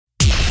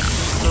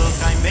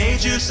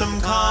Made you some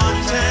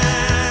content.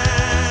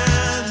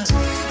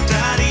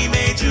 Daddy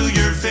made you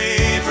your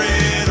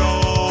favorite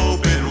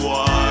open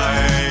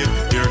wide.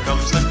 Here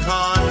comes the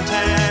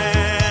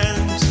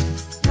content.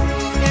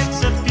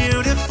 It's a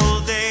beautiful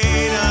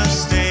day to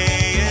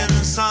stay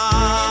inside.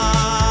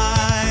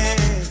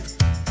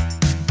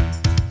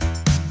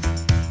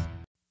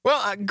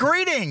 Well,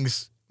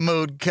 greetings,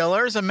 mood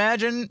killers.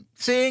 Imagine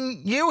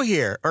seeing you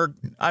here. Or,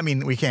 I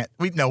mean, we can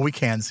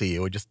see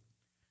you. We just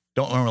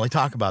don't normally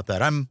talk about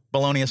that. I'm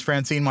Balonius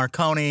Francine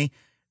Marconi,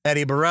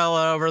 Eddie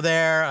Barella over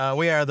there.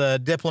 We are the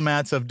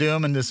diplomats of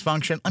doom and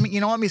dysfunction. I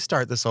mean, let me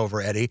start this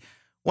over, Eddie.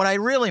 What I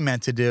really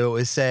meant to do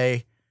is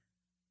say,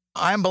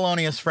 I'm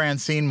Balonius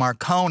Francine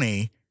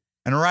Marconi,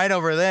 and right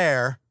over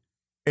there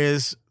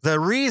is the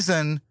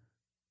reason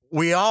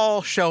we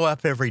all show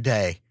up every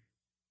day,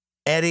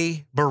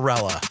 Eddie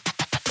Barella.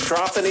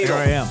 Drop the needle.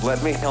 Here I am.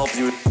 Let me help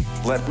you.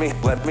 Let me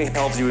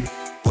help you.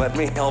 Let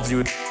me help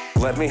you.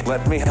 Let me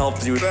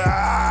help you. With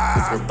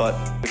your butt.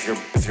 With your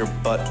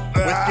butt.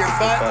 With your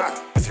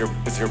butt?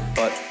 With your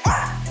butt.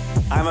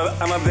 I'm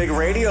a big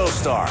radio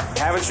star.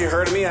 Haven't you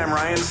heard of me? I'm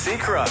Ryan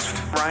Seacrust.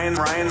 Ryan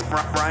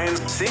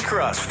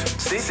Seacrust.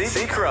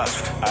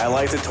 Seacrust. I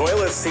like the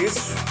toilet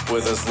seats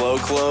with a slow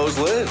close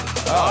lid.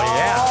 Oh,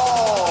 yeah.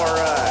 All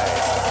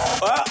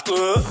right.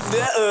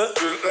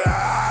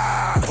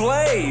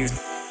 Play.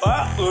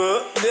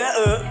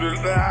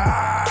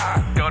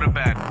 Go to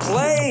bed.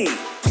 Play.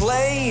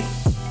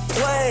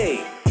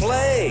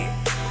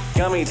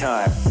 Gummy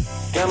time.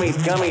 Gummy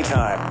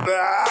time.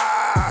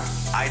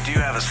 I do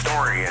have a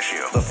story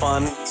issue. The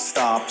fun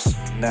stops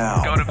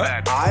now. Go to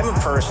bed. I'm a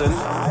person,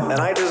 and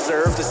I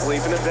deserve to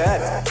sleep in a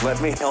bed.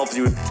 Let me help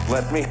you.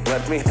 Let me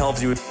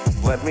help you.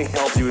 Let me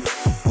help you.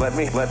 Let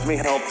me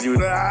help you.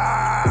 With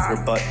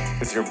your butt.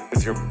 With your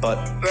butt.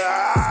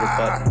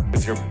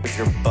 With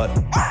your butt.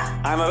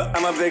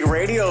 I'm a big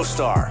radio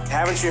star.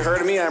 Haven't you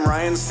heard of me? I'm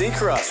Ryan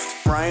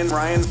Seacrust. Ryan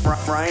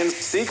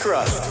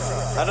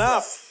Seacrust.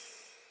 Enough.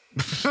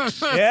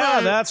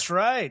 Yeah, that's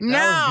right. That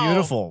Now- was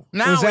beautiful.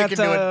 now was we that, can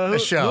do a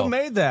show. Who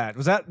made that?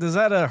 Is that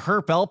a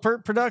Herp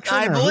Alpert production?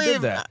 I or who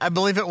did that?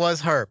 believe it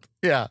was Herp.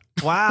 Yeah.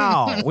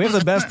 Wow, we have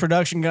the best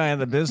production guy in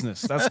the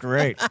business. That's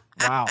great.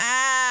 Wow.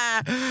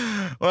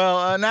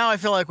 Well, now I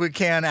feel like we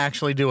can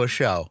actually do a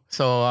show,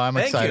 so I'm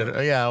Thank excited.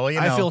 you. Yeah, well,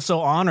 I feel so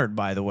honored,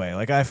 by the way.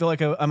 Like I feel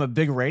like I'm a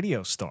big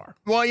radio star.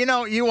 well,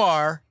 you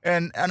are,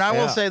 and I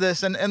will Yeah. say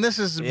this, and this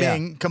is Yeah.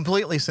 being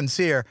completely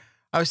sincere.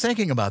 I was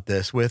thinking about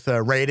this with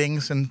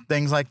ratings and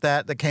things like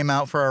that came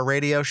out for our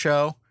radio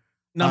show.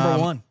 Number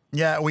one.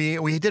 Yeah,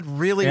 we did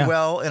really Yeah.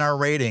 well in our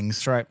ratings,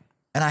 That's right.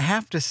 and I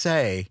have to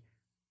say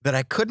that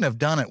I couldn't have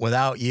done it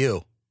without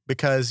you,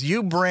 because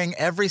you bring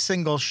every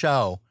single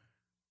show.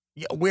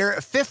 We're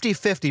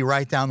 50-50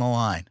 right down the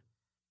line.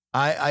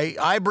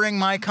 I bring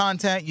my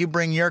content, you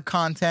bring your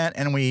content,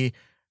 and we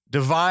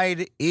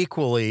divide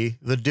equally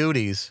the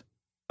duties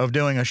of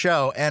doing a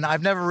show. And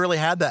I've never really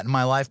had that in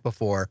my life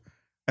before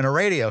in a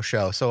radio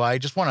show. So I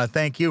just want to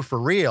thank you for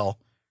real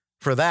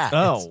for that.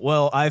 Oh,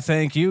 well, I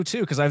thank you too,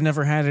 because I've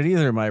never had it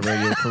either in my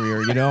radio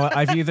career.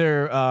 I've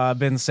either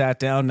been sat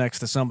down next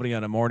to somebody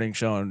on a morning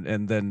show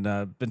and then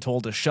been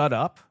told to shut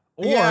up,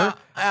 or Yeah.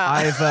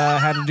 I've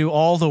had to do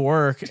all the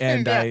work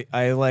and Yeah.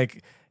 I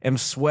like am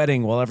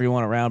sweating while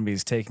everyone around me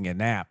is taking a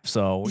nap.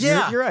 So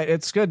Yeah. you're right.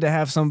 It's good to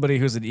have somebody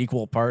who's an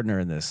equal partner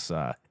in this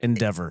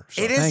endeavor.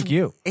 So thank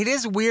you. It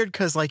is weird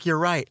because, like, you're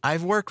right.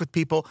 I've worked with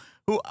people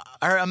who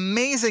are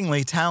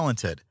amazingly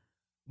talented,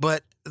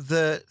 but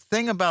the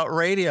thing about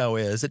radio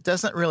is it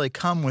doesn't really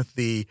come with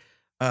you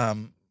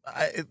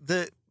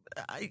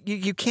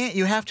can't.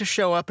 You have to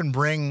show up and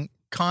bring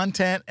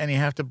content, and you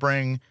have to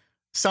bring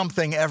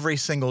something every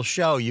single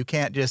show. You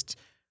can't just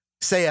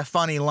say a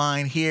funny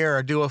line here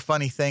or do a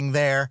funny thing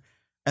there,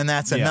 and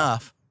that's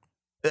enough.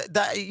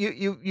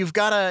 You've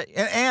got to.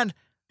 And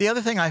the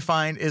other thing I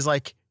find is,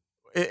 like,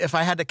 if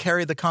I had to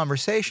carry the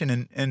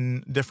conversation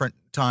in different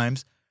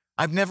times,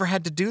 I've never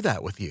had to do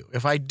that with you.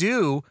 If I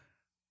do,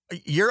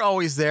 you're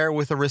always there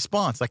with a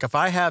response. Like, if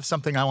I have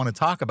something I want to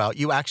talk about,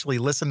 you actually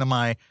listen to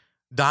my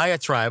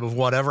diatribe of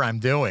whatever I'm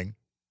doing,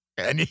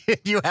 and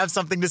you have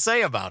something to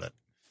say about it.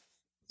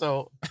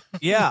 So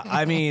Yeah,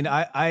 I mean,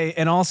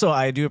 and also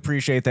I do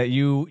appreciate that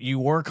you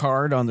work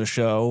hard on the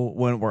show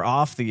when we're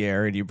off the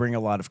air, and you bring a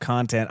lot of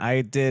content.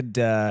 I did.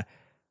 I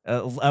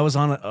was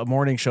on a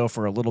morning show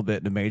for a little bit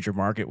in a major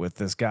market with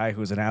this guy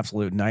who's an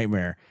absolute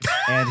nightmare,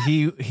 and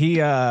he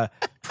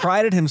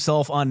prided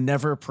himself on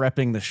never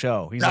prepping the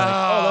show. He's like,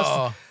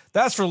 "Oh,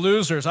 that's for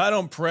losers. I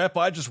don't prep.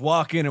 I just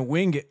walk in and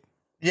wing it."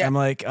 Yeah. I'm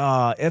like,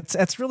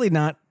 it's really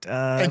not.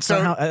 And so-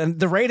 somehow, and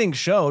the ratings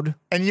showed.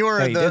 And you were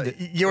that he did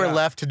it. you were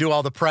left to do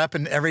all the prep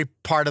and every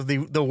part of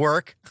the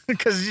work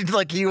because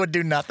you would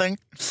do nothing.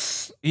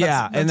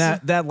 Yeah, and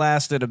that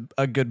lasted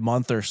a good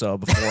month or so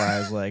before I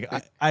was like,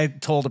 I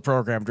told the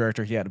program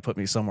director he had to put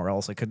me somewhere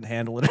else. I couldn't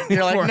handle it anymore.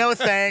 You're like, no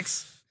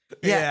thanks.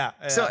 Yeah.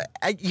 So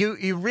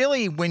you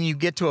really, when you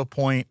get to a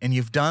point and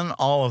you've done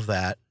all of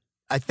that,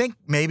 I think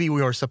maybe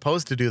we were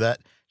supposed to do that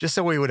just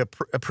so we would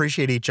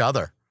appreciate each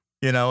other,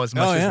 as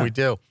much as we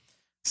do.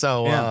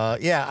 So,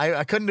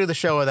 I couldn't do the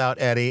show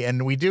without Eddie,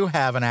 and we do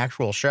have an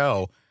actual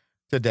show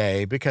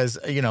today because,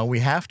 we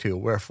have to.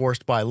 We're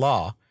forced by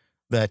law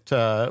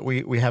that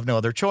we have no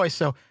other choice.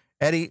 So,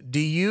 Eddie, do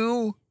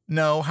you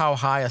know how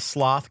high a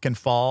sloth can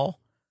fall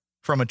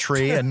from a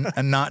tree and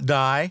not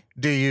die?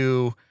 Do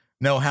you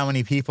know how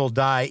many people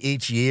die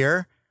each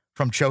year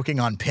from choking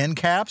on pin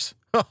caps?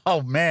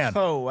 Oh, man.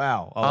 Oh,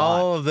 wow.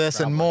 All of this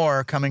and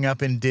more coming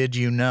up in Did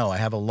You Know? I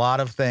have a lot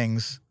of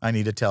things I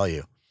need to tell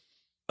you.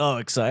 Oh,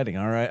 exciting.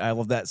 All right. I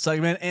love that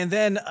segment. And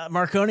then,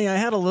 Marconi, I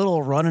had a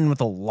little run-in with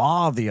the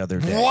law the other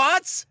day.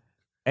 What?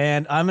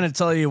 And I'm going to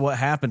tell you what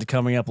happened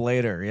coming up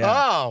later. Yeah.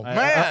 Oh,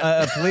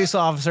 man. A police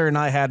officer and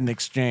I had an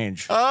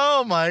exchange.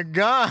 Oh, my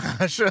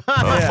gosh.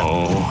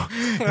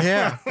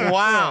 Yeah.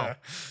 Wow.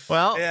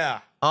 Well, Yeah.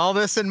 all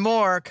this and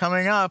more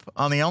coming up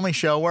on the only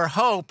show where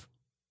hope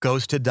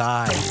goes to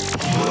die.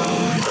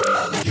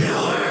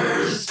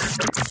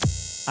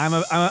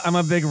 I'm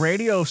a big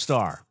radio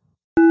star.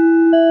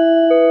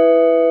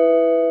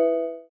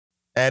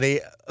 Eddie,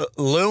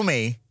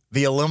 Lumi,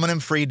 the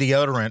aluminum-free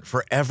deodorant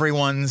for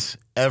everyone's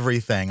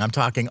everything. I'm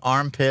talking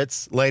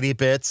armpits, lady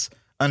bits,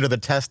 under the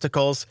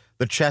testicles,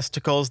 the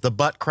chesticles, the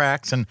butt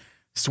cracks, and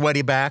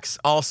sweaty backs,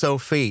 also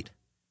feet.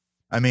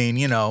 I mean,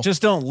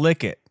 Just don't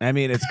lick it. I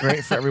mean, it's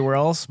great for everywhere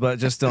else, but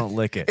just don't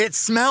lick it. it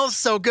smells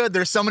so good.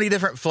 There's so many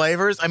different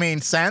flavors. I mean,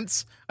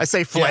 scents. I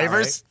say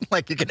flavors,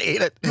 like you can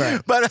eat it.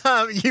 Right. But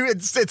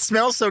it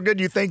smells so good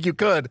you think you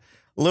could.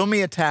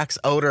 Lumi attacks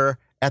odor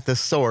at the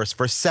source.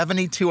 For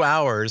 72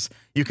 hours,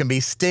 you can be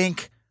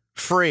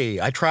stink-free.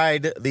 I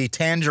tried the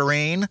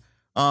tangerine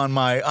on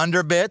my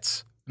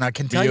underbits, and I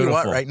can tell you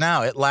what, Beautiful. right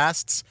now, it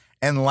lasts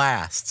and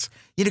lasts.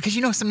 Because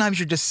sometimes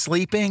you're just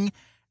sleeping,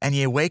 and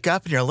you wake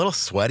up and you're a little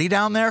sweaty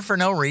down there for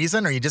no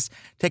reason, or you just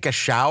take a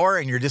shower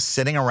and you're just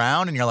sitting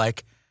around and you're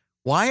like,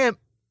 why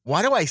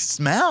do I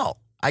smell?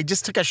 I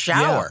just took a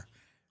shower.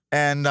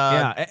 And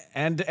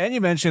and you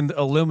mentioned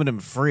aluminum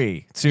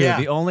free too. Yeah.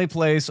 The only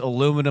place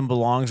aluminum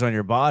belongs on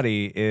your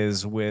body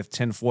is with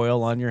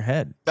tinfoil on your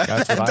head.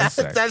 That's what I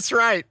say. That's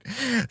right.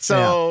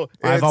 So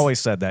I've always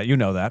said that. You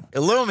know that.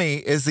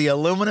 Lumi is the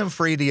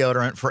aluminum-free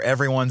deodorant for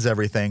everyone's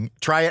everything.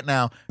 Try it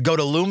now. Go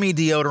to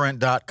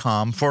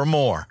lumideodorant.com for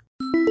more.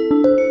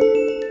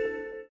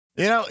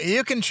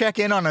 You can check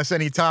in on us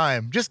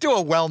anytime. Just do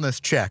a wellness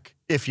check,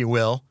 if you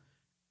will.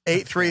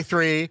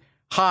 833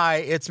 Hi,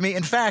 it's me.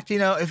 In fact,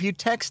 if you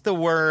text the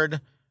word,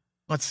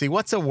 let's see,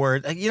 what's a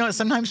word?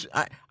 Sometimes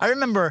I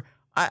remember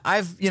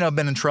I've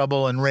been in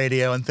trouble in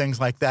radio and things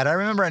like that. I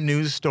remember a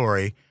news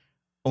story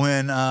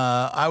when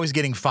I was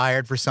getting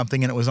fired for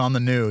something and it was on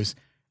the news.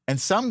 And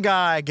some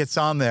guy gets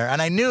on there,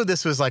 and I knew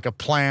this was like a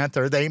plant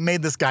or they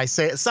made this guy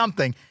say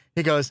something.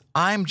 He goes,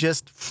 "I'm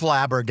just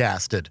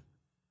flabbergasted."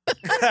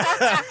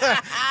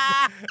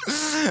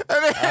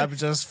 I'm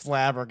just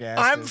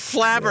flabbergasted. I'm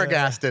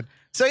flabbergasted.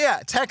 So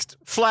text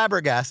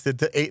flabbergasted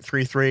to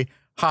 833.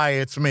 Hi,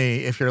 it's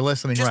me. If you're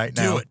listening right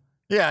now, do it.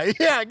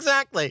 Yeah,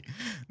 exactly.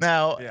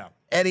 Now,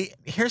 Eddie,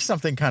 here's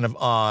something kind of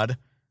odd.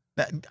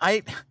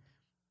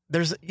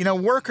 There's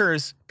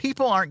workers.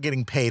 People aren't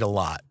getting paid a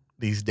lot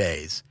these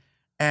days,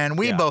 and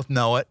we both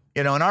know it.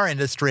 In our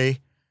industry,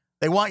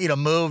 they want you to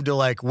move to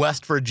like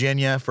West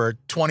Virginia for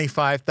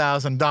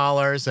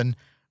 $25,000 and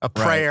a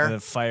prayer, and then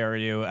fire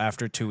you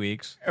after 2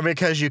 weeks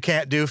because you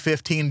can't do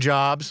 15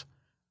 jobs.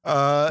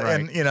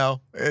 And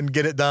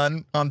get it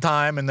done on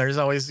time. And there's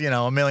always,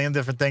 a million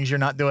different things you're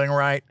not doing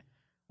right.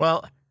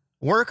 Well,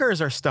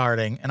 workers are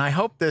starting, and I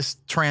hope this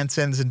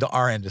transcends into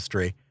our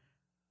industry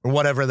or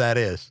whatever that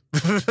is,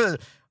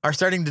 are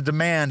starting to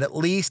demand at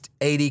least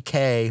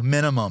 $80K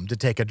minimum to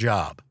take a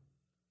job.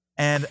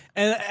 And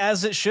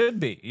as it should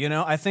be,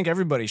 I think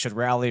everybody should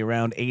rally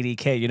around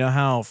 80K. You know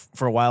how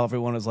for a while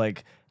everyone was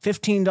like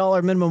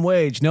 $15 minimum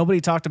wage. Nobody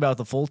talked about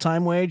the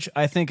full-time wage.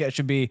 I think it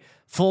should be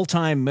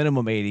full-time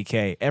minimum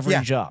 80K every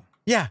job.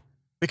 Yeah,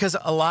 because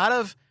a lot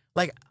of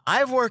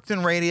I've worked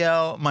in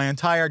radio my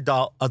entire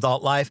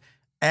adult life,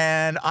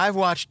 and I've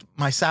watched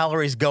my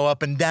salaries go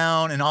up and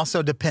down, and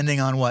also depending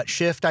on what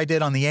shift I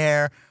did on the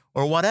air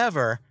or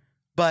whatever.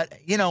 But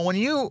when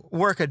you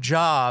work a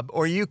job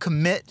or you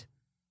commit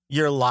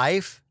your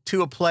life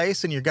to a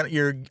place and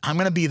I'm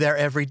gonna be there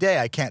every day.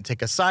 I can't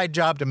take a side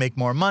job to make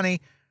more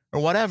money or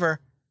whatever.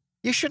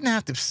 You shouldn't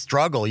have to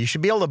struggle. You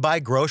should be able to buy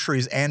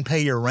groceries and pay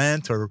your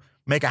rent or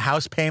make a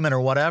house payment or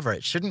whatever.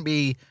 It shouldn't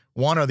be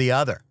one or the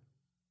other.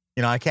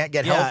 I can't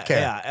get health care.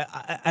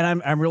 Yeah,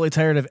 and I'm really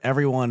tired of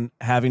everyone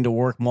having to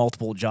work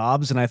multiple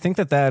jobs, and I think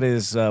that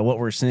is what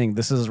we're seeing.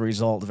 This is a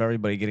result of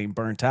everybody getting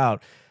burnt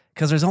out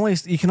because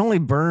you can only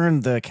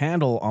burn the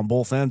candle on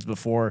both ends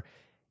before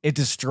it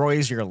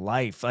destroys your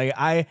life.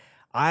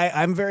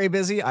 I'm very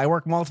busy. I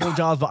work multiple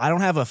jobs, but I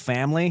don't have a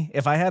family.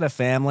 If I had a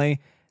family,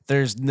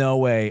 there's no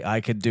way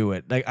I could do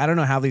it. I don't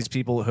know how these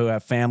people who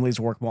have families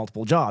work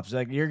multiple jobs.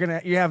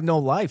 You have no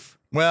life.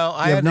 Well,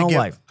 I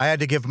had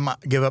to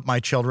give up my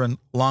children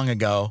long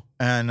ago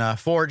and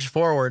forge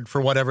forward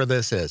for whatever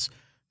this is.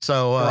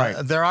 So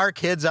there are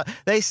kids.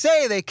 They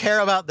say they care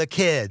about the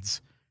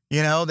kids.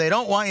 You know, they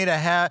don't want you to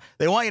have,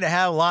 they want you to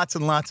have lots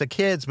and lots of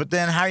kids, but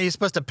then how are you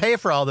supposed to pay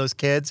for all those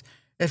kids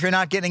if you're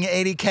not getting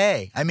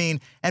 $80K? I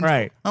mean, and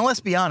Right. well,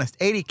 let's be honest,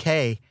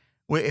 $80K,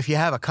 if you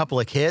have a couple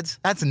of kids,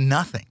 that's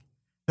nothing.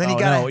 Then you Oh,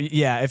 gotta, no,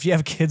 yeah, if you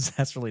have kids,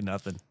 that's really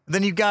nothing.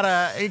 then you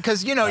gotta,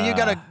 because you know,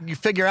 you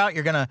figure out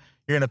you're gonna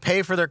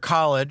pay for their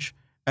college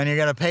and you're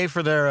gonna pay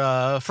for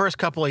their first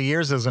couple of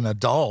years as an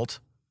adult,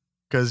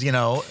 because you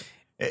know.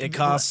 It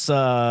costs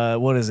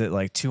what is it,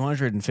 like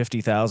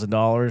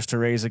 $250,000 to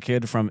raise a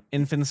kid from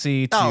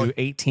infancy to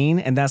 18,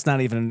 and that's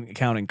not even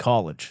counting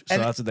college. So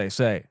that's what they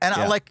say. And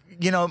Yeah. I like,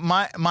 you know,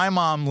 my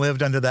mom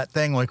lived under that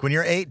thing, like when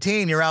you're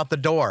 18, you're out the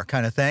door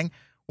kind of thing.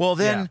 Well,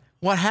 then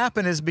what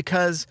happened is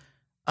because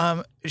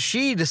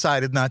she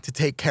decided not to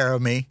take care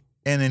of me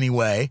in any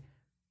way,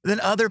 then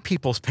other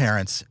people's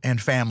parents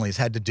and families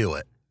had to do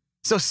it.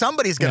 So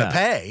somebody's going to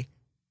pay.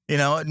 You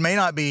know, it may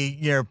not be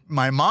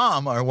my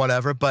mom or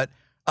whatever, but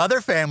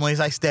other families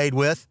I stayed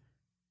with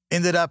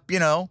ended up, you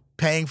know,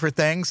 paying for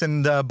things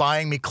and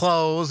buying me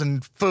clothes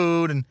and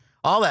food and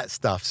all that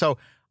stuff. So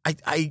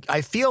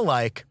I feel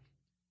like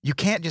you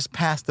can't just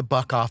pass the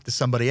buck off to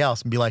somebody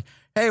else and be like,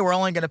 hey, we're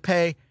only going to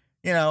pay,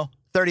 you know,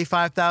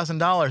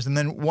 $35,000 and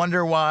then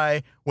wonder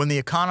why when the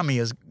economy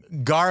is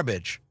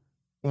garbage.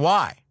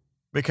 Why?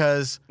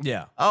 Because,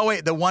 oh,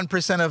 wait, the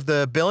 1% of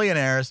the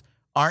billionaires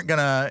aren't going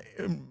to,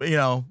 you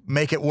know,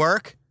 make it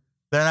work.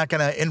 They're not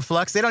going to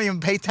influx. They don't even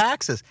pay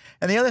taxes.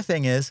 And the other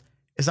thing is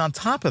on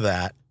top of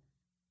that,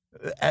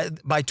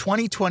 by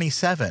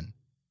 2027,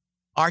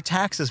 our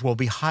taxes will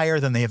be higher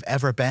than they have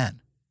ever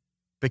been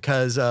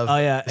because of. Oh,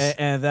 yeah.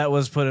 And that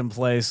was put in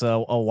place a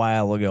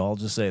while ago. I'll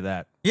just say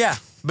that. Yeah.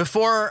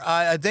 Before,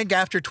 I think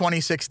after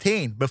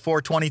 2016,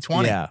 before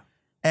 2020. Yeah.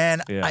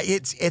 And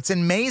it's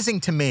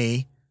amazing to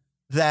me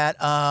that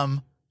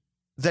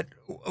that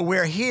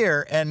we're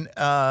here and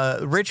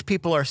rich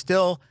people are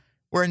still.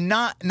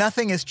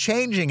 Nothing is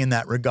changing in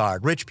that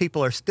regard. Rich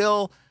people are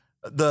still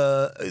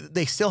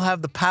they still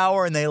have the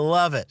power and they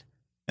love it.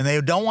 And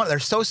they're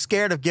so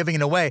scared of giving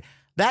it away.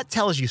 That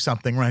tells you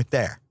something right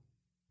there.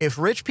 If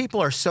rich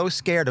people are so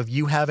scared of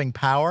you having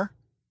power,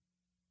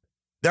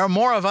 there are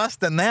more of us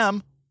than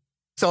them.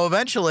 So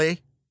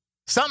eventually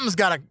something's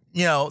got to,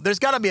 you know, there's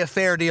got to be a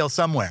fair deal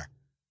somewhere.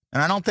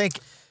 And I don't think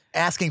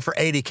asking for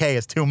 $80K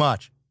is too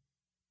much.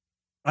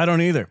 I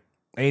don't either.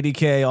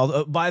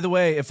 $80K. By the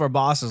way, if our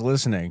boss is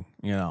listening,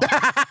 you know.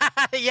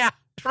 Yeah,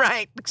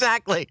 right.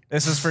 Exactly.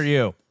 This is for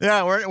you.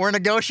 Yeah, we're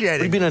negotiating.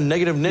 What are you being a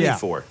negative ninny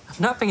for? I'm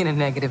not being a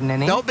negative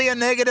ninny. Don't be a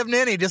negative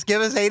ninny. Just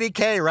give us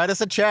 $80K. Write us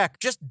a check.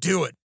 Just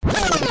do it.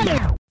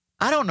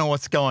 I don't know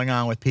what's going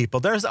on with people.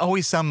 There's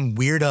always some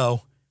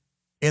weirdo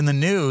in the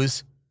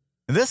news.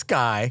 This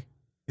guy,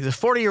 he's a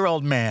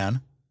 40-year-old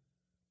man,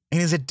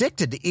 and he's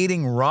addicted to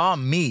eating raw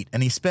meat,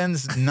 and he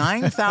spends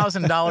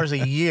 $9,000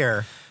 a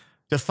year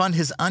to fund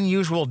his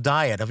unusual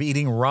diet of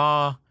eating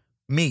raw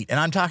meat. And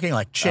I'm talking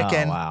like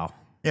chicken. Oh, wow.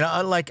 You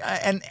know, like,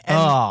 and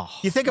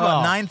you think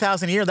about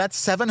 $9,000 a year,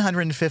 that's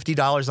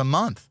 $750 a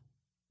month.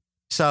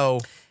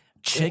 So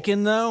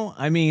chicken, though,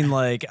 I mean,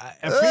 like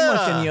pretty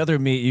much any other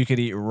meat you could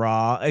eat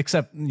raw,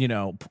 except, you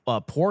know,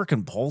 pork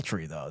and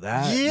poultry, though.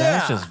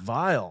 That's just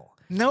vile.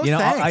 No, you know,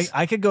 thanks.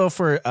 I could go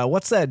for,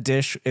 what's that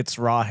dish? It's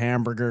raw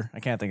hamburger. I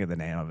can't think of the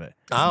name of it.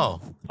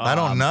 Oh, I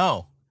don't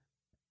know.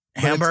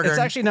 Hamburger. It's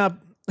actually not.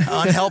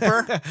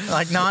 Unhelper?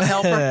 Like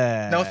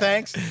non-helper? No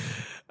thanks?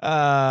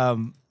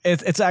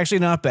 It's actually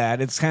not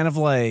bad. It's kind of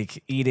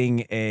like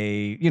eating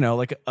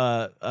like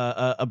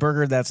a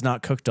burger that's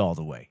not cooked all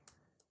the way.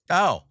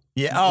 Oh,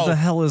 yeah. What the Oh,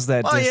 hell is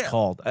that dish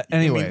called?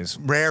 Anyways.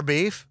 You mean rare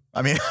beef?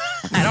 I mean,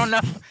 I don't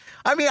know.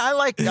 I mean, I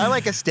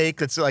like a steak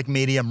that's like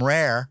medium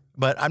rare,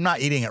 but I'm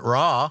not eating it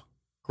raw.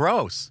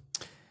 Gross.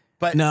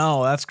 But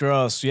no, that's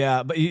gross.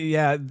 Yeah, but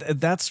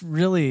that's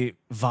really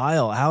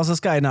vile. How's this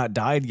guy not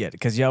died yet?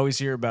 Because you always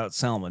hear about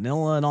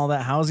salmonella and all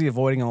that. How is he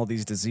avoiding all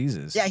these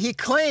diseases? yeah, he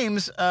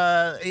claims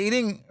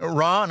eating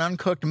raw and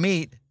uncooked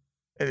meat,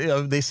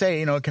 they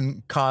say, it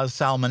can cause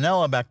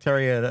salmonella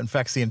bacteria that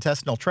infects the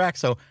intestinal tract.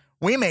 So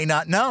we may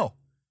not know.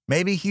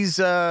 Maybe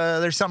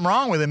there's something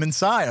wrong with him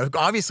inside.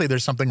 Obviously,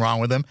 there's something wrong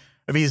with him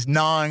if he's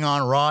gnawing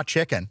on raw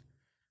chicken.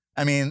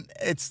 I mean,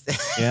 it's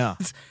yeah.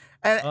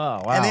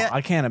 Oh wow!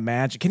 I can't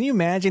imagine. Can you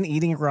imagine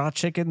eating raw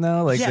chicken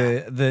though? Like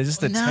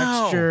the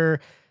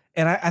texture,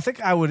 and I think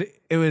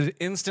it would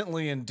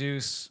instantly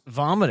induce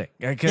vomiting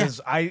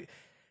because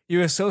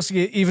you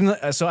associate even.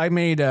 So I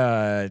made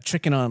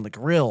chicken on the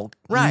grill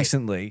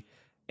recently,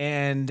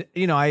 and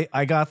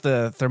I got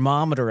the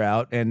thermometer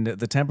out and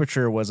the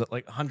temperature was at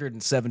like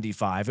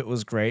 175. It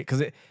was great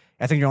because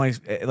I think you're only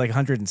like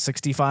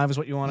 165 is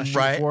what you want to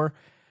shoot for.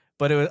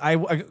 But I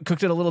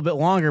cooked it a little bit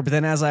longer. But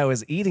then as I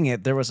was eating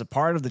it, there was a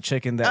part of the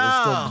chicken that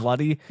was still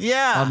bloody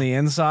on the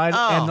inside.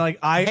 And like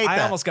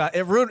I almost got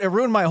it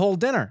ruined my whole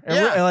dinner.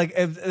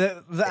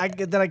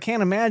 That I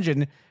can't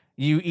imagine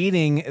you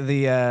eating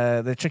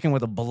the chicken with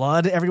the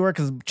blood everywhere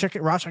because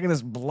raw chicken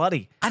is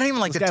bloody. I don't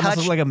even like this to guy touch. must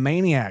look like a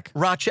maniac.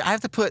 Raw chicken. I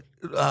have to put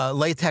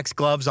latex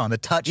gloves on to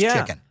touch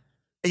chicken.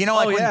 You know,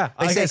 Oh like yeah,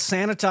 when I they say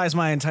sanitize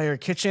my entire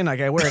kitchen.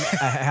 Like I wear a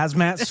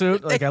hazmat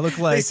suit. Like I look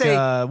they like say-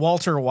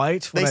 Walter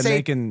White when they I'm say-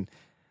 making.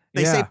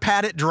 they say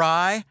pat it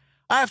dry.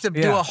 I have to do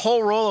Yeah. a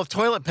whole roll of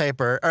toilet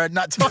paper, or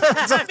not toilet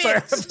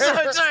paper.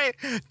 Sorry,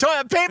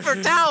 toilet paper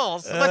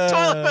towels. But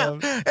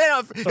toilet, you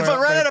know, if I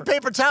run out of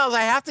paper towels,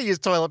 I have to use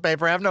toilet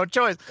paper. I have no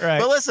choice. Right.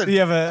 But listen, you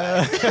have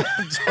a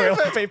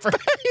toilet paper.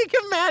 you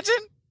can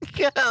imagine.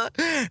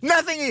 Yeah.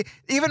 Nothing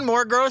even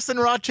more gross than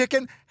raw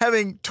chicken,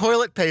 having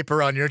toilet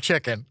paper on your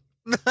chicken.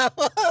 You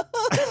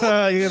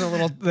get a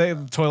little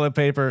the toilet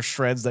paper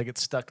shreds that get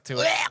stuck to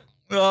it.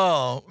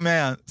 Oh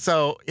man.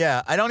 So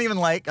yeah, I don't even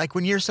like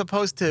when you're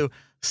supposed to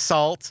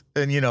salt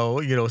and you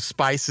know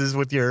spices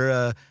with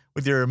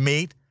your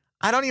meat.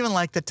 I don't even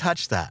like to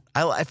touch that.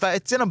 If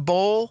it's in a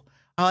bowl,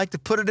 I like to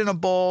put it in a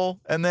bowl,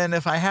 and then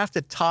if I have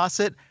to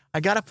toss it, I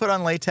got to put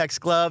on latex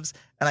gloves,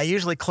 and I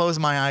usually close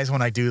my eyes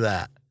when I do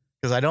that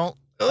because I don't.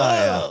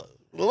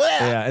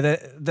 Yeah, and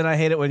then I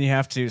hate it when you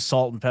have to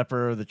salt and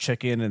pepper the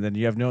chicken, and then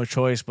you have no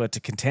choice but to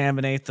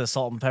contaminate the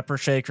salt and pepper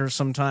shakers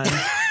sometimes.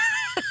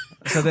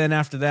 So then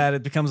after that,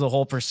 it becomes a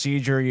whole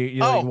procedure. You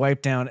like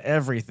wipe down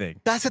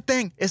everything. That's the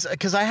thing is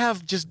because I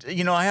have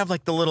I have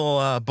like the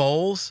little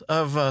bowls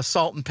of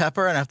salt and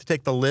pepper, and I have to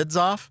take the lids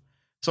off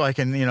so I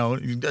can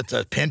it's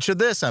a pinch of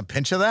this, a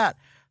pinch of that.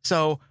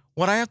 So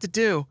what I have to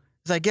do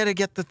is I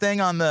get the thing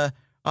on the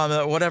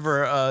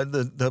whatever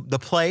the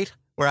plate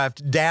where I've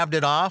dabbed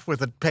it off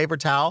with a paper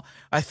towel.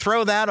 I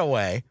throw that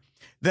away.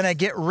 Then I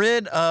get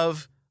rid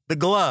of the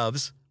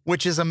gloves,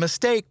 which is a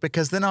mistake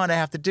because then what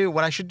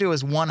I should do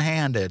is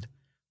one-handed,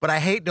 but I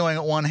hate doing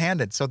it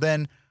one-handed. So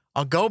then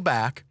I'll go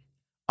back,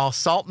 I'll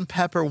salt and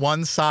pepper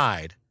one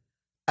side,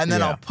 and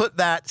then I'll put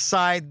that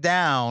side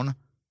down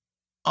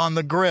on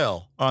the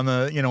grill, on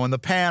the, in the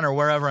pan or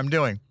wherever I'm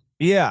doing.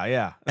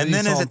 Yeah. And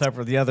then salt and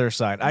pepper the other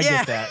side. I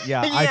get that.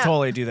 Yeah, I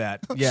totally do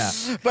that. Yeah.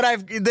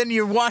 But then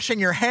you're washing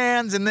your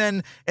hands, and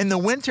then in the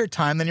winter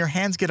time, then your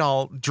hands get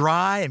all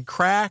dry and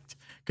cracked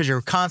because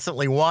you're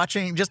constantly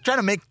watching, just trying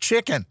to make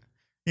chicken.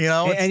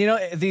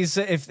 And these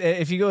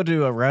if you go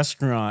to a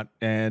restaurant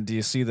and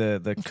you see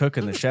the cook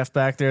and the chef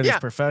back there, these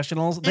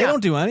professionals, they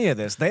don't do any of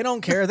this. They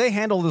don't care. They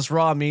handle this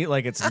raw meat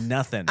like it's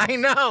nothing. I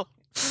know.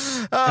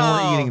 And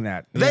we're eating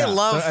that. They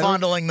love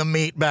fondling the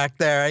meat back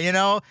there,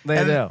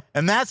 They do.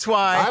 And that's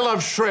why I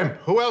love shrimp.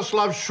 Who else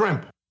loves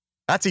shrimp?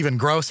 That's even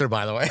grosser,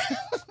 by the way.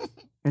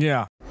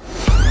 Yeah.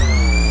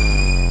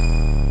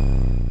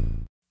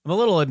 I'm a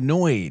little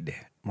annoyed,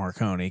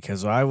 Marconi,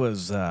 because I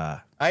was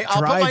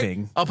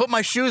driving. I'll put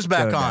my shoes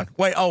back on.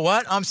 Wait,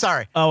 what? I'm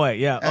sorry. Oh wait,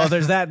 yeah. Oh,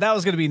 there's that. That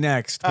was going to be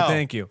next. But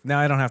thank you. Now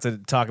I don't have to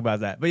talk about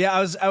that. But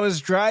yeah, I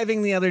was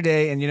driving the other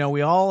day, and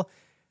we all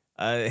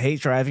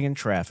hate driving in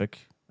traffic.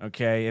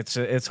 Okay,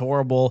 it's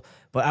horrible.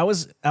 But I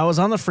was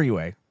on the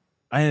freeway,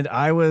 and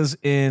I was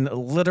in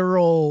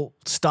literal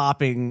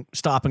stop and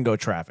go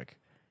traffic,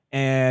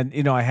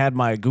 and I had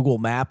my Google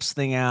Maps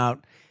thing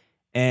out,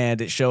 and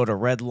it showed a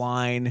red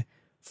line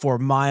for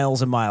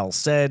miles and miles.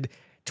 Said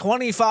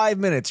 25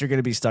 minutes you're going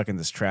to be stuck in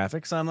this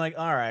traffic. So I'm like,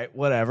 all right,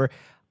 whatever.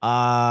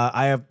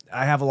 I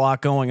have a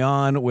lot going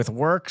on with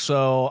work,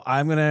 so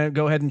I'm going to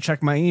go ahead and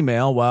check my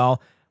email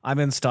while I'm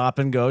in stop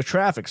and go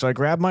traffic. So I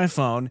grab my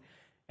phone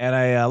and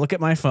I look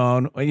at my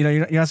phone.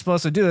 You're not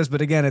supposed to do this,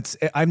 but again,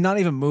 I'm not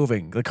even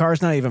moving. The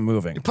car's not even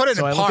moving. Put it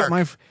in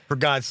park, for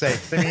God's sake.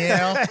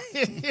 And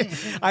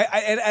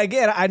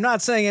again, I'm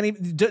not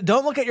saying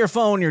don't look at your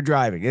phone when you're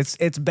driving.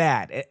 It's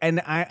bad.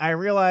 And I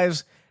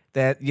realize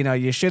that,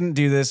 you shouldn't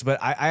do this,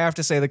 but I have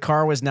to say the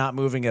car was not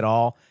moving at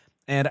all.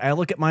 And I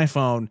look at my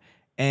phone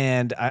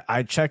and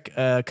I check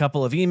a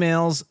couple of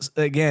emails.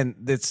 Again,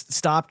 it's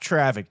stop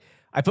traffic.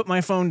 I put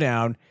my phone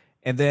down,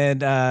 and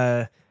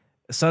then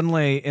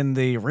suddenly in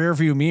the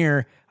rearview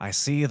mirror, I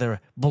see the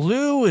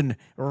blue and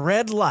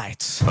red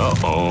lights.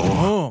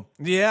 Uh-oh.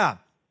 Yeah.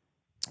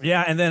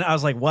 Yeah, and then I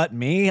was like, what,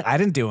 me? I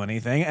didn't do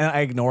anything. And I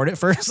ignored it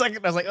for a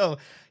second. I was like, oh,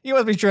 you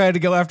must be trying to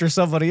go after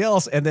somebody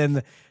else. And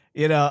then,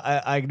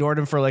 I ignored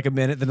him for like a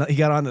minute. Then he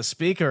got on the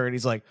speaker, and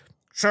he's like,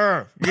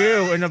 sir,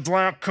 you in the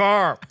black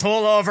car,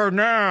 pull over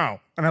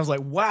now. And I was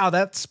like, wow,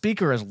 that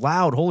speaker is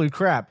loud. Holy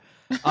crap.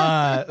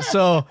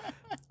 So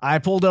I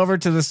pulled over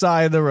to the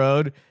side of the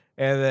road,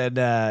 and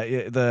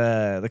then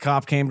the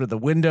cop came to the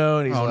window,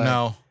 and he's like,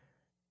 no.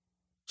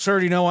 Sir,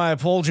 do you know why I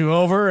pulled you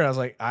over? And I was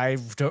like,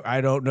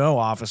 I don't know,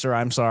 officer.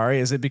 I'm sorry.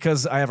 Is it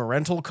because I have a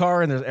rental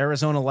car and there's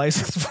Arizona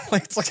license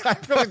plates? Like, I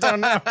really don't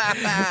know.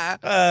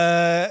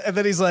 And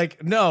then he's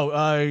like, no,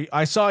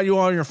 I saw you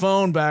on your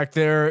phone back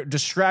there,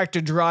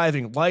 distracted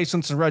driving,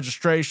 license and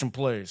registration,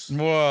 please.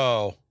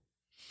 Whoa.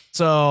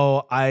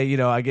 So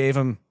I gave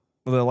him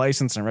the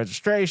license and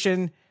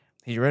registration.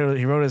 He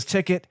wrote his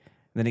ticket.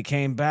 Then he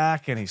came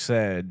back and he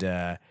said,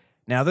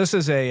 now this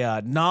is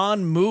a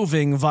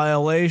non-moving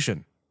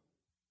violation.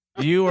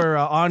 You were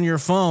on your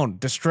phone,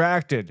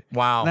 distracted.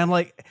 Wow. And I'm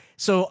like,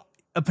 so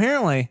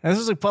apparently, this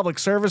is a public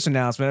service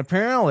announcement.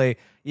 Apparently,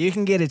 you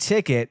can get a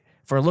ticket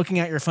for looking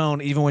at your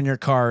phone even when your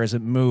car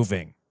isn't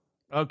moving.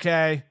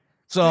 Okay?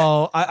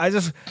 So I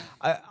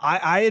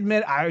I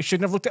admit I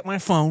shouldn't have looked at my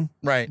phone.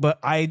 Right. But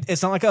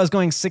it's not like I was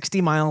going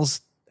 60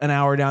 miles an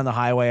hour down the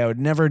highway. I would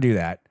never do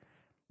that.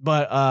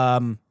 But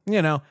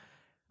you know,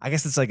 I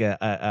guess it's like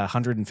a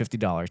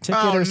 $150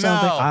 ticket or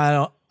something.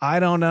 No. I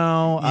don't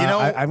know. You know,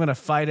 I'm gonna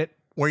fight it.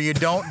 Where you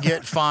don't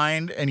get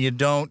fined and you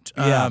don't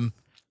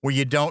where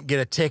you don't get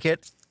a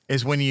ticket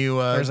is when you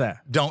Where's that?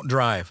 don't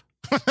drive.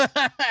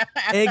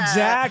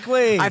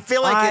 Exactly. I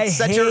feel like it's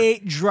such a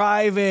hate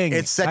driving.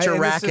 It's such a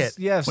racket.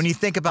 Yes. When you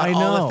think about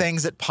all the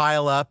things that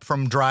pile up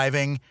from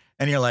driving,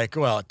 and you're like,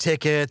 well,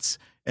 tickets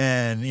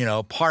and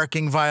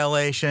parking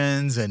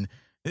violations and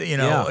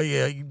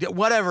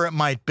whatever it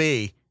might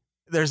be.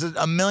 There's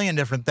a million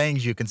different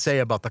things you can say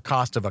about the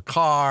cost of a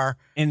car,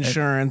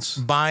 insurance,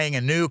 buying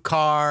a new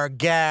car,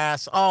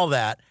 gas, all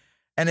that.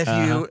 And if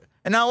and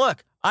now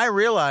look, I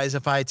realize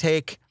if I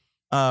take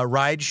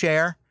ride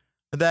share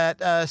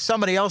that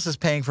somebody else is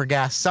paying for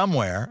gas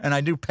somewhere, and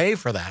I do pay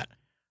for that.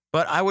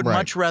 But I would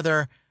much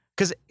rather,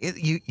 because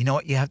you know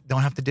what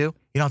don't have to do? You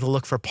don't have to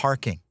look for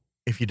parking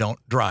if you don't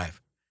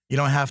drive. You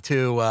don't have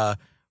to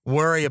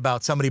worry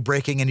about somebody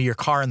breaking into your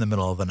car in the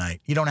middle of the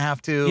night. You don't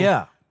have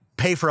to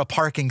pay for a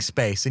parking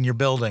space in your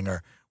building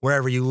or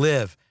wherever you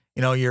live.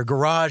 Your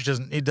garage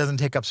doesn't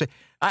take up space.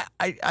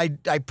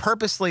 I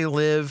purposely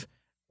live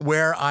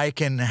where I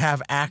can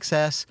have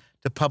access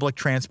to public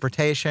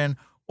transportation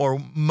or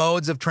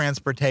modes of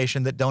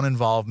transportation that don't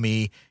involve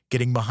me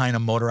getting behind a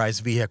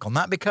motorized vehicle.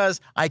 Not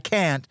because I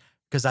can't,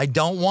 because I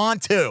don't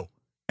want to.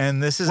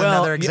 And this is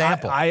another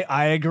example.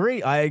 I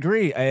agree.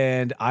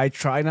 And I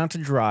try not to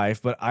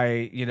drive, but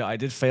I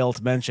did fail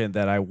to mention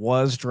that I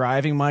was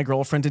driving my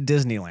girlfriend to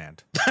Disneyland.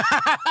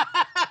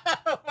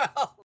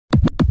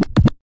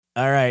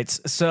 All right.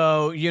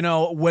 So,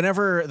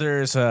 whenever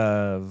there's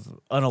an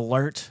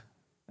alert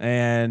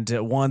and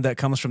one that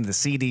comes from the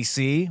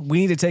CDC,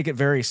 we need to take it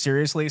very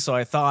seriously. So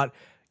I thought,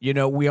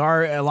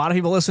 a lot of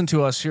people listen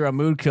to us here on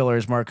Mood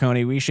Killers,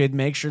 Marconi. We should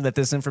make sure that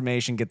this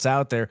information gets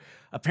out there.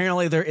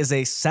 Apparently, there is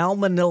a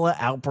salmonella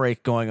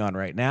outbreak going on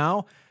right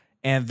now.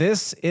 And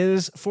this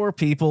is for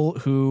people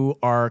who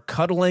are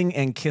cuddling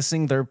and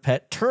kissing their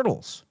pet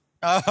turtles.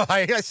 Oh,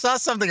 I saw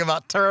something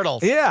about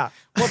turtles. Yeah.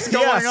 What's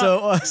going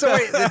on? So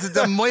wait,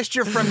 the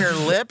moisture from your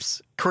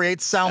lips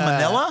creates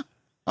salmonella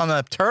on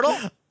the turtle?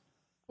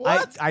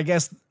 What? I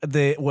guess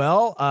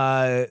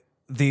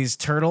these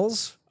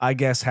turtles, I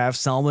guess, have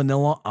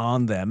salmonella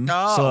on them.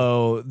 Oh.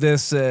 So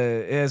this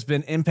has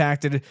been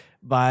impacted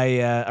by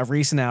a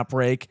recent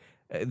outbreak.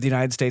 The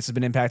United States has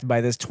been impacted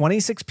by this.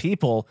 26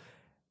 people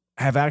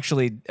have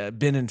actually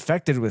been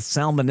infected with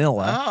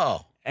salmonella.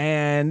 Oh.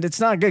 And it's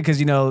not good because,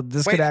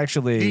 this could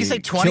actually Did you say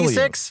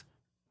 26?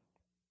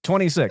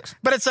 26.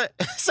 But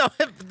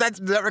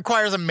that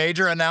requires a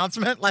major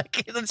announcement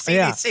like the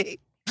CDC.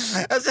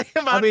 By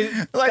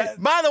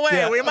the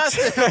way, we must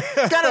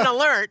have got an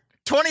alert.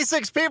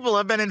 26 people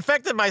have been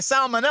infected by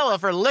salmonella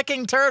for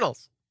licking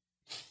turtles.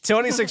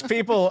 26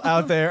 people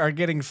out there are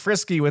getting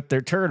frisky with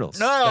their turtles.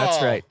 No.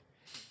 That's right.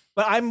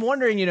 But I'm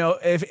wondering,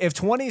 if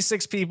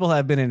 26 people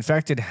have been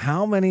infected,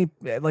 how many,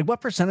 what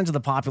percentage of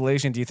the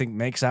population do you think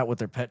makes out with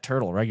their pet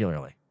turtle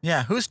regularly?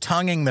 Yeah, who's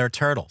tonguing their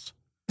turtles?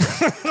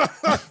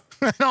 I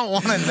don't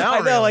want to know. I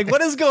know, really.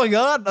 what is going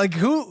on?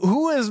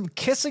 Who is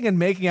kissing and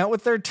making out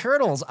with their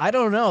turtles? I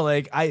don't know.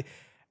 I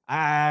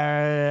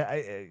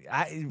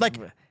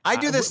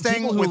do this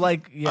thing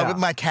with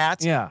my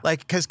cats. Yeah.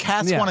 Because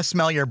cats want to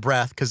smell your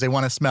breath because they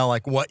want to smell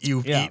like what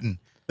you've eaten.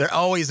 They're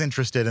always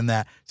interested in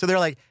that. So they're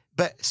like,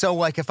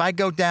 if I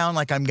go down,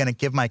 I'm going to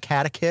give my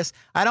cat a kiss,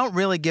 I don't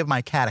really give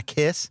my cat a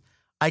kiss.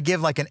 I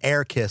give an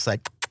air kiss,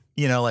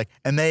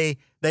 and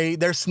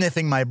they're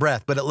sniffing my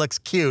breath, but it looks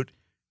cute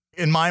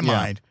in my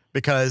mind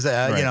because,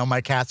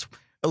 my cats,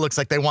 it looks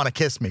like they want to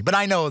kiss me, but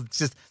I know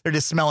they're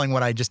just smelling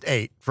what I just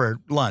ate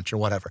for lunch or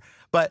whatever.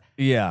 But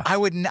they're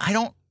an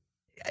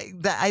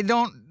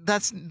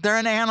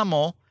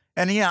animal.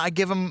 And I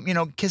give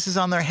them, kisses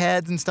on their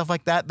heads and stuff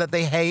like that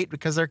they hate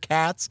because they're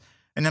cats.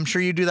 And I'm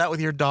sure you do that with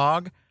your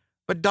dog.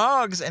 But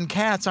dogs and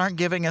cats aren't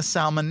giving us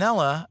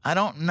salmonella. I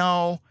don't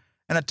know.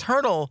 And a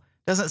turtle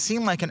doesn't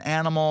seem like an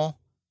animal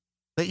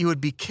that you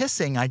would be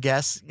kissing, I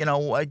guess.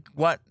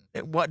 What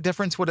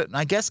difference would it?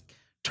 I guess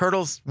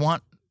turtles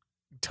want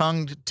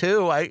tongued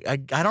too. I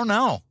don't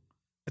know.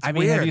 It's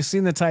weird. Have you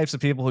seen the types of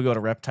people who go to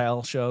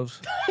reptile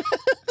shows?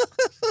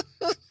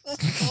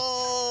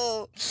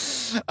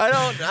 I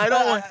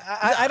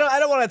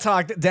don't want to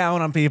talk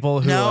down on people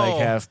who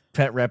have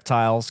pet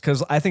reptiles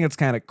because I think it's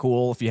kind of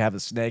cool if you have a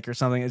snake or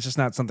something. It's just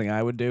not something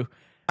I would do.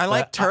 I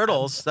like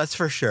turtles, that's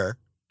for sure.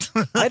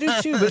 I do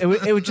too, but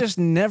it would just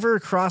never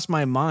cross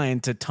my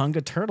mind to tongue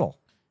a turtle.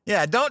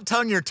 Yeah, don't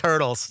tongue your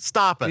turtles.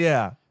 Stop it.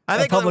 Yeah, I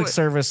think public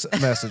service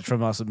message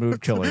from us at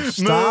Mood Killers: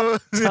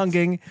 stop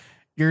tonguing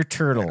your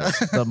turtles.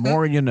 The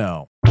more you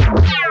know.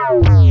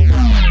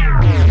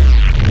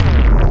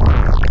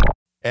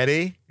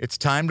 Eddie, it's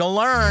time to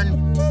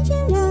learn.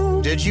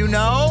 Did you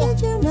know?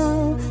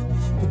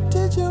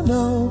 Did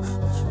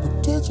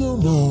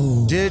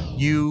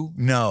you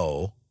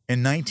know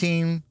in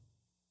 2017,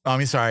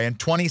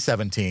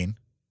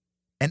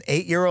 an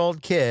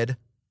 8-year-old kid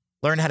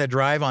learned how to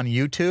drive on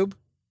YouTube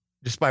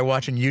just by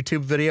watching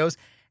YouTube videos,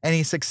 and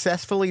he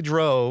successfully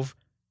drove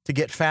to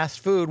get fast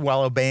food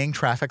while obeying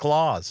traffic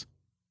laws.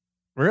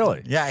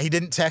 Really? Yeah, he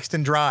didn't text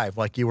and drive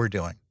like you were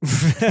doing.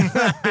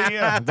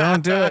 Yeah,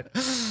 don't do it.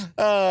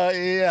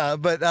 Yeah,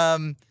 but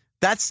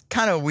that's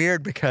kind of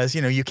weird because,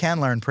 you can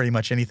learn pretty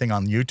much anything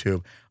on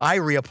YouTube. I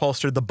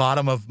reupholstered the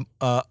bottom of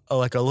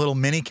like a little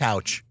mini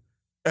couch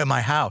at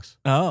my house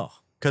Oh.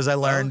 because I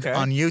learned Okay.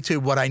 on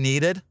YouTube what I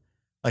needed.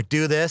 Like,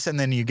 do this, and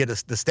then you get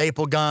the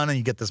staple gun, and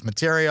you get this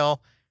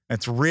material.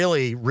 It's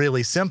really,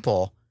 really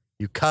simple.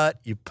 You cut,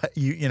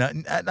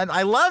 and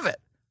I love it.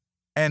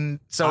 And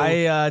so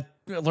I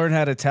learned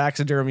how to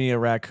taxidermy a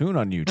raccoon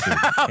on YouTube.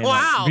 And,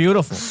 Wow.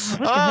 Beautiful.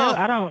 What the hell?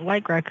 I don't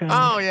like raccoons.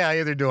 Oh yeah,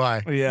 either do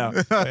I. Yeah.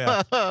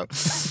 Yeah.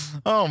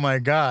 Oh my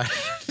God.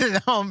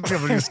 I'm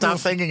going to stop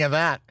thinking of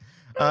that.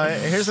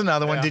 Here's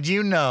another one. Yeah. Did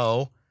you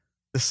know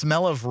the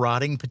smell of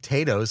rotting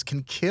potatoes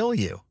can kill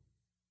you?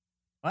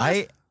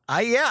 What?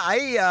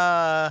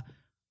 I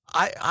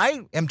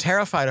am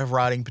terrified of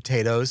rotting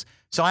potatoes,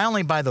 so I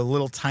only buy the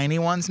little tiny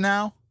ones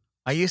now.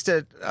 I used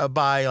to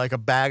buy like a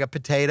bag of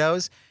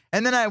potatoes,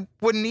 and then I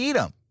wouldn't eat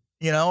them,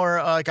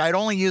 or like I'd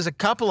only use a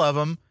couple of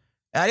them.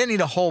 I didn't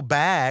need a whole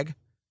bag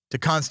to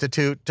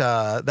constitute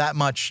that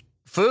much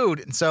food,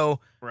 and so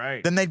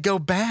Right. then they'd go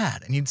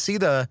bad, and you'd see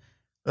the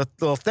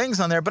little things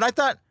on there. But I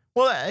thought,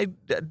 well,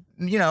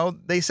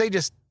 they say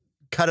just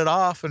cut it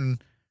off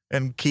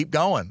and keep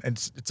going.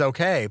 It's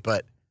okay,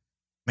 but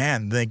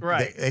man,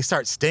 they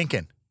start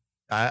stinking.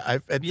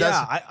 I've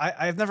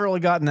never really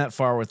gotten that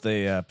far with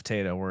the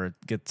potato where it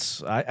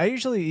gets. I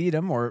usually eat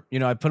them, or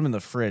I put them in the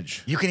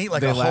fridge. You can eat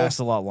like they a whole. last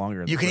a lot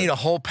longer. You can eat a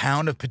whole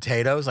pound of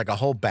potatoes, like a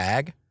whole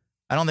bag.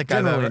 I don't think I've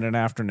generally ever. in an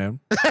afternoon.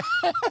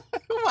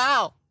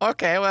 Wow.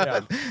 Okay.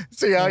 Well,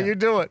 see how you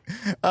do it.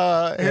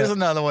 Here's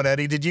another one,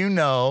 Eddie. Did you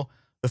know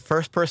the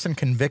first person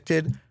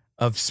convicted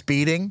of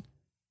speeding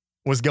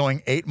was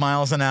going 8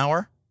 miles an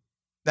hour?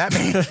 That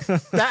means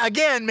that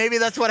again. Maybe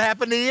that's what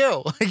happened to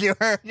you. You're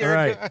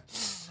Right.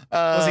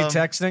 Was he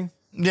texting?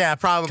 Yeah,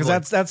 probably.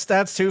 Because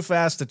that's too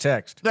fast to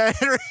text.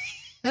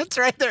 That's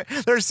right there.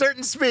 There's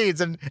certain speeds,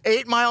 and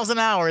 8 miles an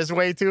hour is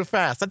way too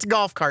fast. That's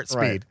golf cart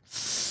speed.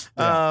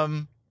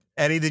 Right.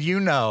 Eddie, did you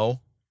know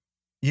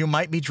you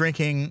might be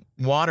drinking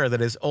water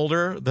that is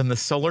older than the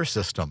solar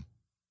system?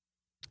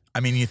 I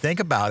mean, you think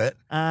about it.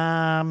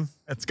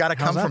 It's got to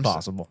come How's that from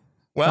possible?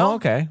 Well, Oh,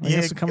 okay. I yeah,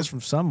 guess it comes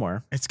from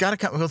somewhere. It's got to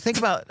come. Well, think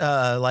about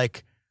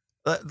like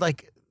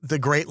the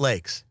Great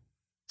Lakes.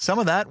 Some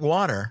of that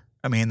water.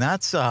 I mean,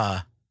 that's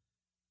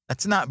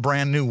not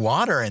brand new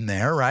water in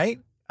there, right?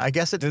 I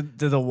guess it. Did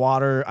the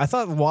water? I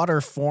thought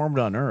water formed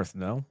on Earth.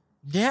 No.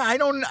 Yeah,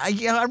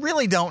 I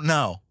really don't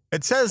know.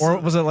 It says, Or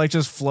was it like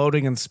just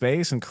floating in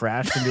space and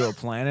crashed into a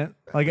planet?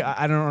 Like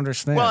I don't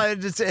understand. well,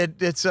 it's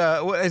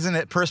isn't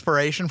it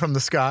perspiration from the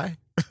sky?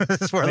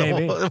 That's where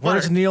Maybe. the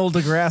Where's Neil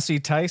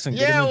deGrasse Tyson?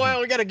 Get him Yeah, in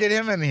well, we got to get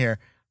him in here.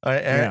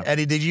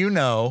 Eddie, did you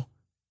know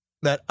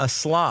that a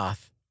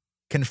sloth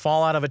can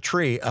fall out of a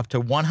tree up to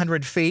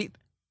 100 feet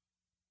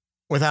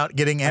without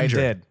getting here. injured?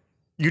 I did.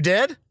 You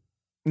did?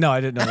 No,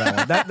 I didn't know that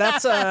one.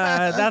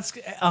 That's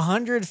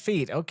 100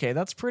 feet. Okay,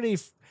 that's pretty.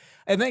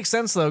 It makes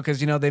sense though, because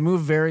they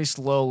move very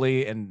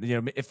slowly, and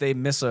if they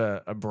miss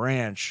a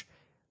branch,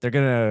 they're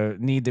gonna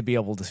need to be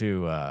able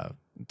to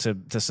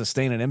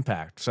sustain an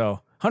impact.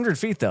 So 100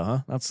 feet though, huh?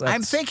 That's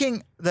I'm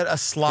thinking that a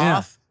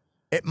sloth,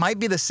 it might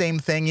be the same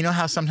thing. You know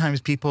how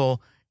sometimes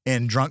people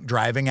in drunk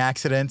driving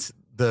accidents,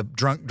 the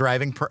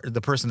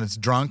person that's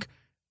drunk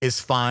is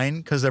fine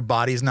because their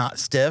body's not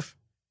stiff.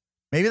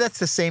 Maybe that's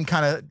the same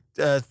kind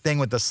of thing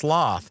with the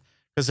sloth,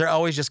 because they're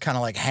always just kind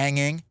of like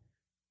hanging,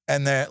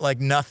 and they're like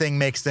nothing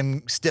makes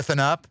them stiffen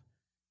up.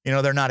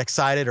 They're not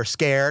excited or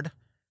scared,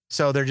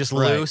 so they're just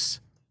Right. loose.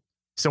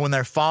 So when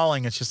they're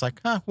falling, it's just like,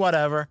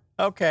 whatever.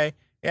 Okay,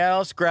 yeah,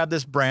 let's grab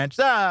this branch.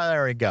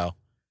 There we go,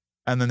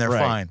 and then they're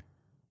Right. fine.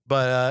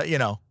 But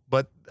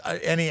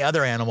any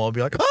other animal would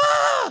be like,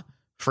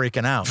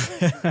 freaking out.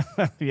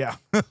 yeah.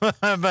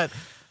 But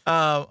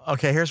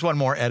okay, here's one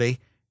more, Eddie.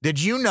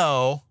 Did you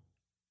know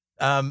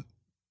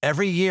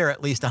every year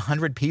at least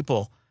 100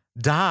 people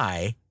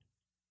die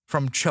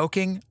from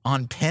choking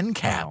on pen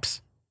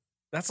caps?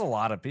 That's a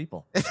lot of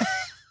people.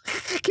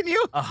 Can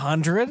you?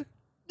 100?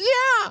 Yeah.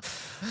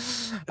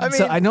 I mean,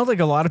 So I know like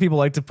a lot of people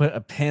like to put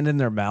a pen in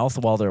their mouth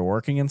while they're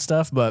working and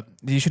stuff, but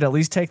you should at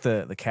least take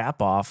the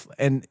cap off.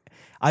 And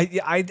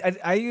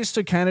I used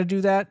to kind of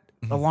do that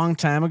a long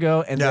time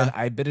ago, and then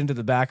I bit into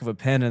the back of a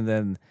pen, and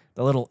then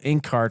the little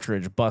ink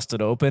cartridge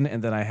busted open,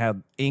 and then I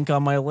had ink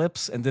on my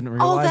lips and didn't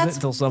realize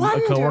it until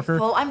a coworker.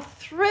 I'm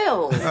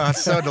thrilled.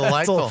 it's so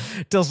delightful.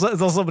 Till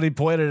somebody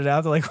pointed it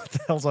out. They're like, "What the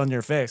hell's on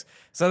your face?"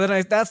 So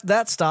then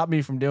that stopped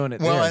me from doing it.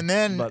 Well, there. and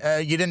then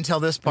But- you didn't tell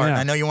this part. Yeah. And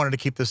I know you wanted to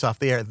keep this off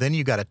the air. Then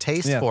you got a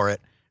taste Yeah. for it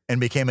and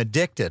became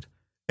addicted,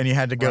 and you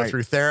had to go Right.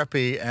 through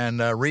therapy and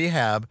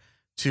rehab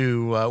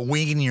to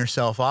wean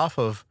yourself off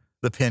of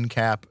the pen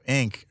cap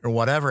ink or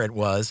whatever it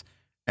was.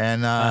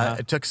 And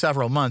it took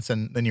several months,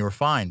 and then you were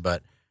fine.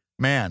 But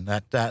Man,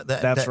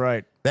 That's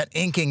right. That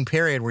inking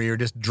period where you're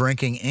just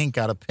drinking ink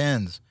out of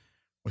pens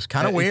was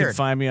kind of You weird. can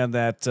find me on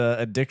that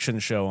addiction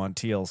show on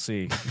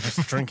TLC,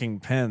 just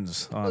drinking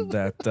pens on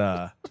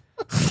that.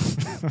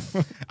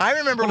 I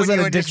remember What is when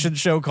that you would just addiction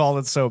show called?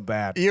 It's so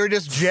bad. you would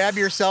just jab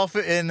yourself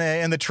in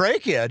the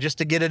trachea just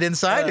to get it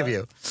inside of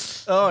you.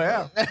 Oh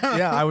yeah,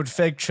 yeah. I would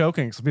fake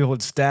choking so people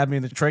would stab me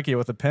in the trachea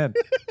with a pen.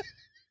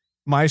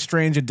 My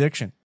strange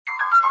addiction.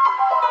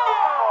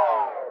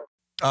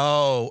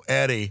 Oh,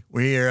 Eddie,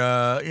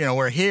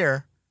 we're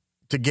here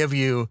to give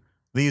you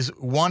these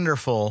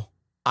wonderful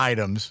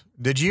items.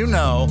 Did you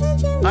know?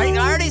 I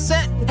already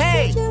said,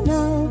 hey.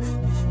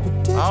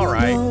 All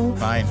right,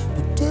 fine.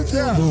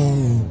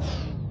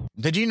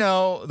 Did you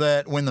know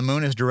that when the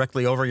moon is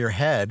directly over your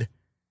head,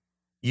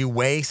 you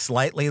weigh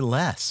slightly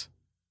less?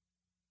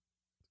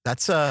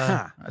 That's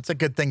a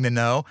good thing to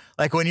know.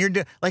 Like when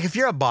like if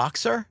you're a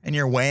boxer and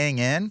you're weighing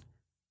in,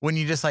 when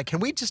you just like,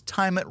 can we just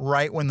time it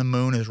right when the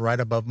moon is right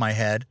above my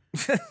head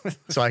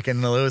so I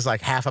can lose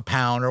like half a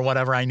pound or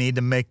whatever I need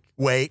to make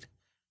weight?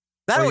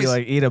 That Or always, you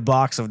like eat a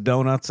box of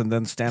donuts and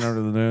then stand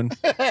under the moon.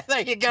 there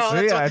you go. So,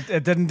 That's yeah, what-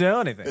 it didn't do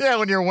anything. yeah,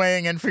 when you're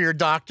weighing in for your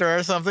doctor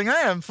or something,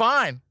 hey, I'm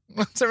fine.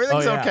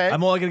 Everything's Oh, yeah. okay.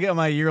 I'm only gonna get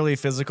my yearly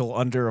physical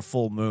under a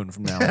full moon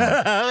from now on.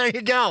 There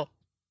you go.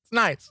 It's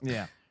nice.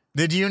 Yeah.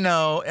 Did you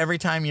know every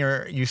time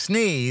you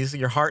sneeze,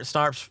 your heart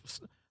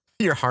starts?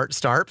 Your heart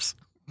starts.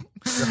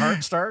 Your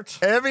heart starts.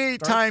 Every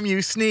time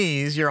you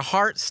sneeze, your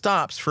heart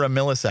stops for a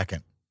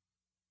millisecond.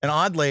 And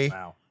oddly,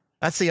 Wow.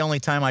 that's the only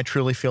time I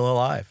truly feel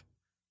alive.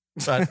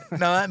 But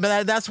no,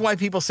 but that's why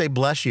people say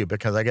 "bless you,"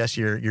 because I guess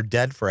you're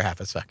dead for half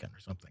a second or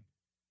something.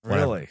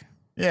 Whatever. Really?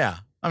 Yeah.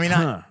 I mean,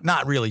 Huh.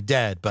 not really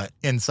dead, but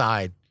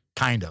inside,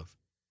 kind of.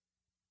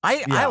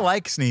 I Yeah.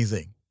 like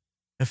sneezing.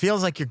 It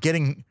feels like you're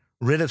getting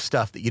rid of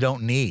stuff that you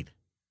don't need.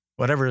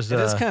 Whatever is. It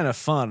is kind of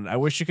fun. I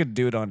wish you could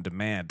do it on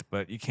demand,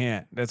 but you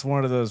can't. That's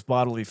one of those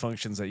bodily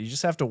functions that you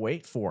just have to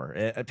wait for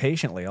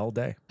patiently all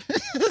day.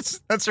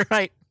 that's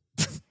right.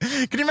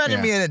 Can you imagine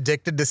Yeah. being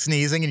addicted to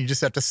sneezing and you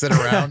just have to sit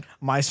around?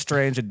 My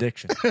strange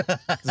addiction.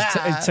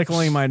 Just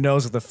tickling my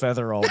nose with a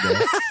feather all day.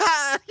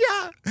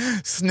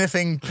 Yeah.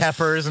 Sniffing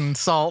peppers and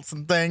salts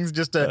and things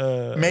just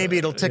to maybe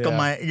it'll tickle yeah.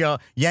 my,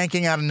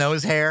 yanking out a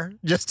nose hair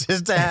just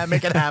to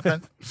make it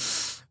happen.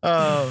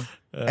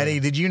 Eddie,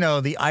 did you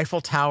know the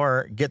Eiffel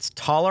Tower gets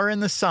taller in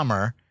the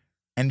summer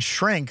and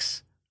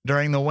shrinks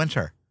during the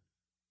winter?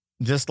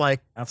 Just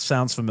like, That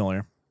sounds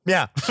familiar.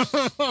 yeah.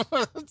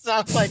 It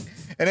sounds like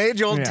an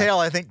age-old Yeah. tale,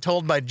 I think,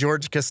 told by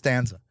George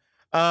Costanza.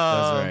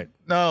 That's right.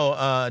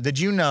 No, did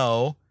you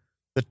know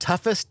the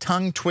toughest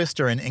tongue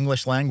twister in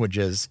English language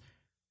is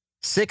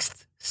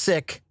sixth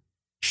sick,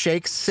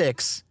 shakes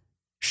six,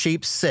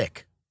 sheep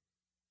sick?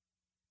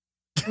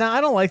 Now,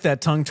 I don't like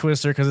that tongue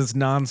twister because it's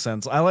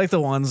nonsense. I like the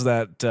ones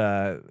that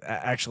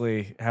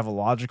actually have a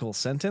logical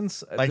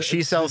sentence. Like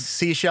she sells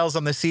seashells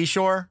on the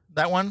seashore,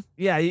 that one?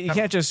 Yeah, you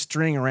can't just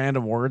string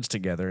random words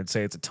together and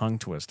say it's a tongue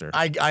twister.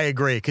 I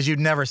agree, because you'd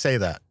never say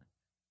that.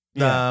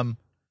 Yeah.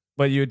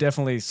 But you would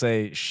definitely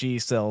say she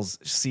sells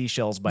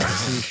seashells by the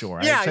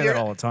seashore. Yeah, I say you're- that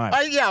all the time.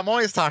 I'm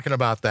always talking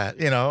about that,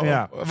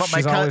 Yeah, About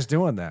she's always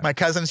doing that. my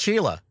cousin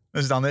Sheila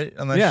is on the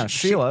Yeah, sh-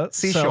 Sheila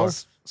seashore.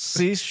 sells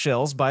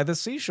seashells by the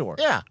seashore.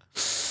 Yeah.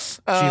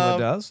 Sheila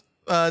does.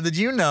 Did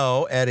you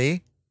know,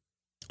 Eddie,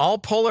 all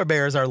polar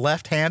bears are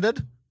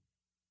left-handed?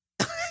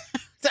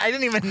 I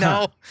didn't even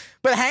know.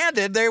 But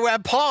handed, they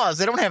have paws.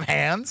 They don't have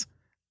hands.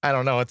 I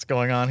don't know what's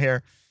going on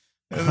here.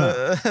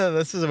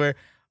 This is weird.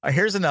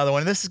 Here's another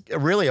one. This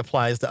really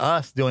applies to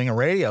us doing a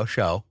radio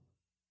show.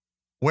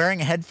 Wearing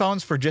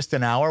headphones for just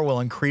an hour will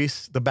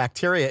increase the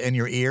bacteria in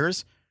your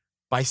ears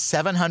by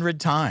 700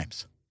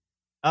 times.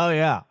 Oh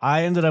yeah,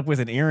 I ended up with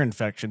an ear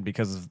infection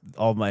because of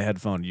all my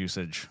headphone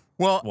usage.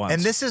 Well, Once.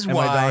 and this is And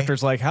why my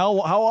doctor's like, how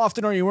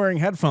often are you wearing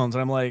headphones?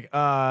 And I'm like,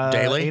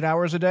 Daily? 8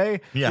 hours a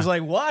day. Yeah. He's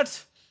like,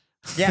 what?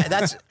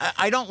 Yeah,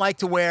 I don't like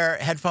to wear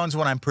headphones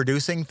when I'm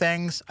producing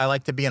things. I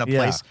like to be in a Yeah.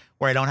 place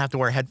where I don't have to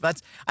wear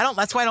headphones.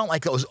 That's why I don't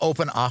like those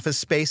open office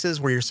spaces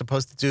where you're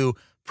supposed to do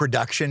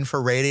production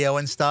for radio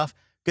and stuff,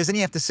 because then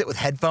you have to sit with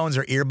headphones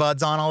or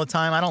earbuds on all the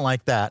time. I don't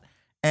like that.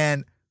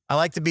 And I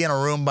like to be in a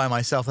room by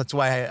myself. That's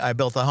why I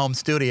built a home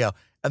studio.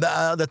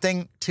 The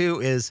thing too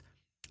is,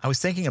 I was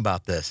thinking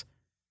about this.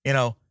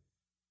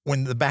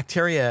 When the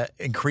bacteria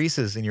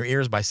increases in your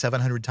ears by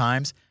 700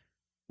 times,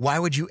 why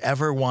would you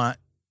ever want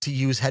to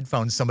use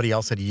headphones somebody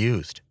else had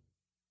used,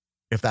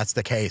 if that's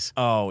the case?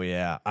 Oh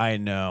yeah, I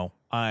know.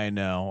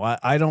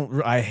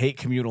 I hate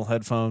communal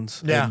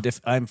headphones. Yeah. And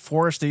if I'm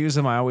forced to use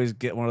them, I always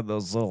get one of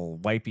those little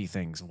wipey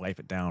things, wipe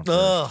it down. first.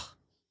 Ugh.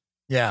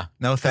 Yeah,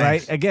 no But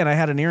thanks. I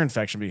had an ear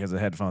infection because of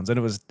headphones, and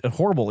it was a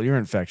horrible ear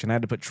infection. I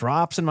had to put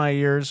drops in my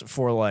ears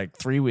for like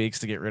 3 weeks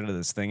to get rid of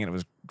this thing, and it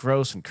was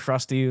gross and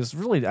crusty. It was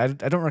really, I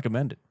don't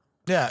recommend it.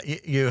 Yeah,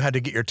 you had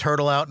to get your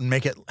turtle out and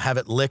have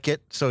it lick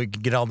it so you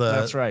could get all the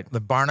That's right. the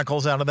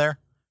barnacles out of there.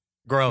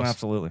 Gross.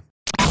 Absolutely.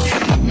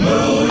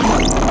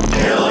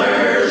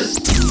 Killer